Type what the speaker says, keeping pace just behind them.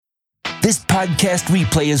This podcast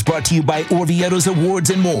replay is brought to you by Orvieto's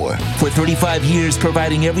Awards and More. For 35 years,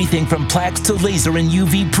 providing everything from plaques to laser and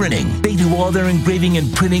UV printing. They do all their engraving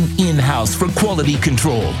and printing in-house for quality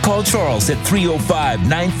control. Call Charles at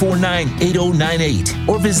 305-949-8098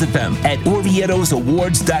 or visit them at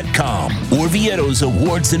orvietosawards.com. Orvieto's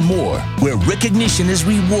Awards and More, where recognition is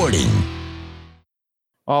rewarding.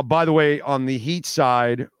 By the way, on the Heat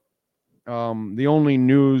side, the only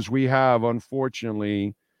news we have,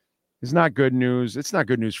 unfortunately, is not good news. It's not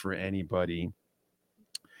good news for anybody.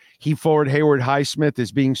 Heat forward Highsmith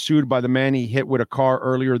is being sued by the man he hit with a car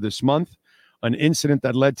earlier this month, an incident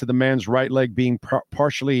that led to the man's right leg being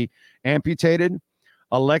partially amputated.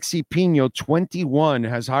 Alexi Pino, 21,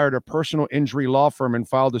 has hired a personal injury law firm and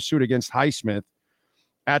filed a suit against Highsmith.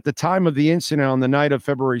 At the time of the incident on the night of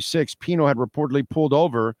February 6, Pino had reportedly pulled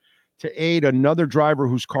over to aid another driver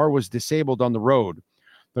whose car was disabled on the road.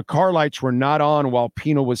 The car lights were not on while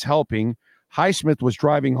Pino was helping. Highsmith was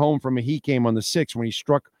driving home from a Heat game on the 6th when he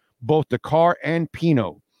struck both the car and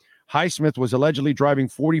Pino. Highsmith was allegedly driving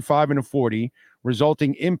 45 in a 40,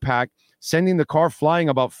 resulting impact, sending the car flying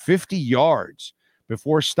about 50 yards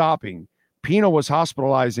before stopping. Pino was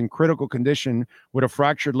hospitalized in critical condition with a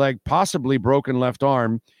fractured leg, possibly broken left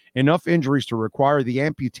arm, enough injuries to require the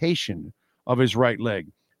amputation of his right leg.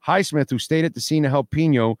 Highsmith, who stayed at the scene to help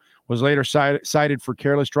Pino, was later cited for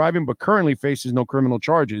careless driving, but currently faces no criminal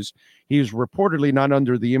charges. He is reportedly not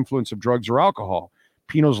under the influence of drugs or alcohol.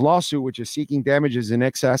 Pino's lawsuit, which is seeking damages in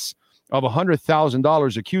excess of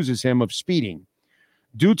 $100,000, accuses him of speeding.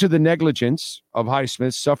 Due to the negligence of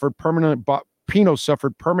Highsmith, Pino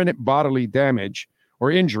suffered permanent bodily damage or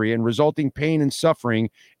injury and resulting pain and suffering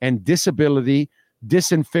and disability,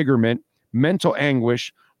 disfigurement, mental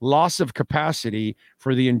anguish, loss of capacity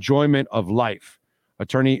for the enjoyment of life.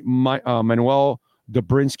 Attorney Manuel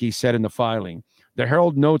Dobrinsky said in the filing. The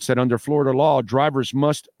Herald notes that under Florida law, drivers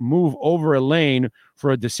must move over a lane for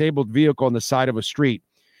a disabled vehicle on the side of a street.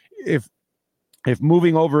 If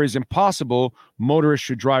moving over is impossible, motorists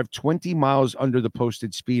should drive 20 miles under the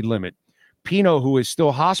posted speed limit. Pino, who is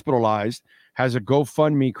still hospitalized, has a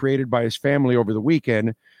GoFundMe created by his family over the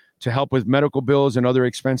weekend to help with medical bills and other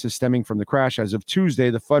expenses stemming from the crash. As of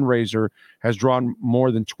Tuesday, the fundraiser has drawn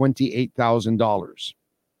more than $28,000.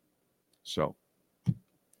 So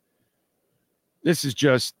this is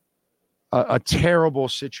just a terrible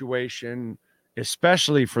situation,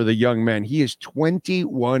 especially for the young man. He is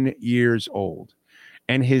 21 years old,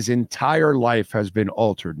 and his entire life has been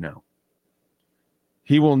altered now.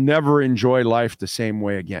 He will never enjoy life the same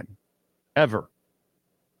way again, ever.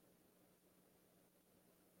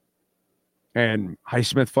 And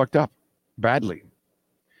Highsmith fucked up badly.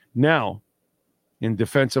 Now, in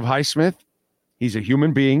defense of Highsmith, he's a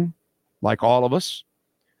human being like all of us.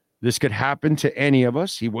 This could happen to any of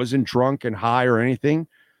us. He wasn't drunk and high or anything.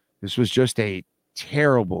 This was just a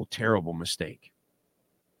terrible, terrible mistake.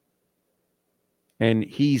 And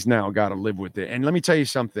he's now got to live with it. And let me tell you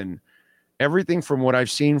something. Everything from what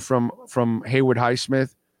I've seen from Haywood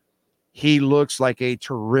Highsmith, he looks like a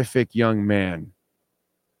terrific young man.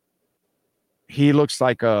 He looks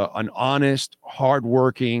like an honest,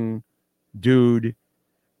 hardworking dude.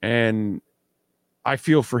 And I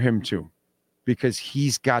feel for him too, because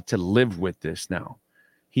he's got to live with this now.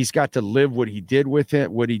 He's got to live what he did with it,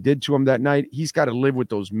 what he did to him that night. He's got to live with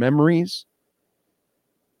those memories.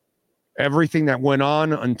 Everything that went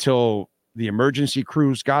on until the emergency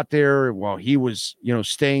crews got there while he was,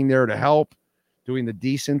 staying there to help, doing the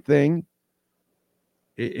decent thing.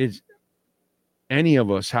 Any of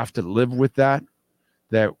us have to live with that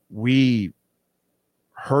we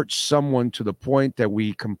hurt someone to the point that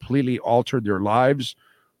we completely altered their lives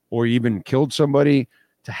or even killed somebody.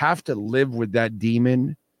 To have to live with that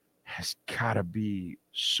demon has got to be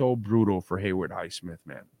so brutal for Haywood Highsmith,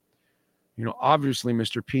 man. Obviously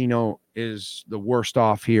Mr. Pino is the worst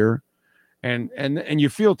off here. And you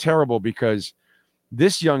feel terrible because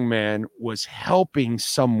this young man was helping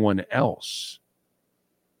someone else.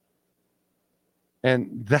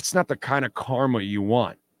 And that's not the kind of karma you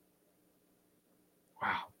want.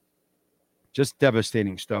 Wow. Just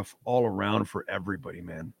devastating stuff all around for everybody,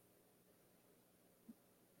 man.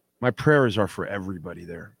 My prayers are for everybody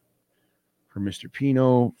there. For Mr.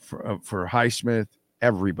 Pino, for Highsmith,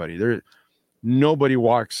 everybody. Nobody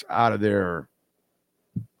walks out of there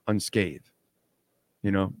unscathed.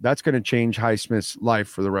 That's going to change Highsmith's life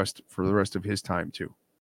for the rest of his time too.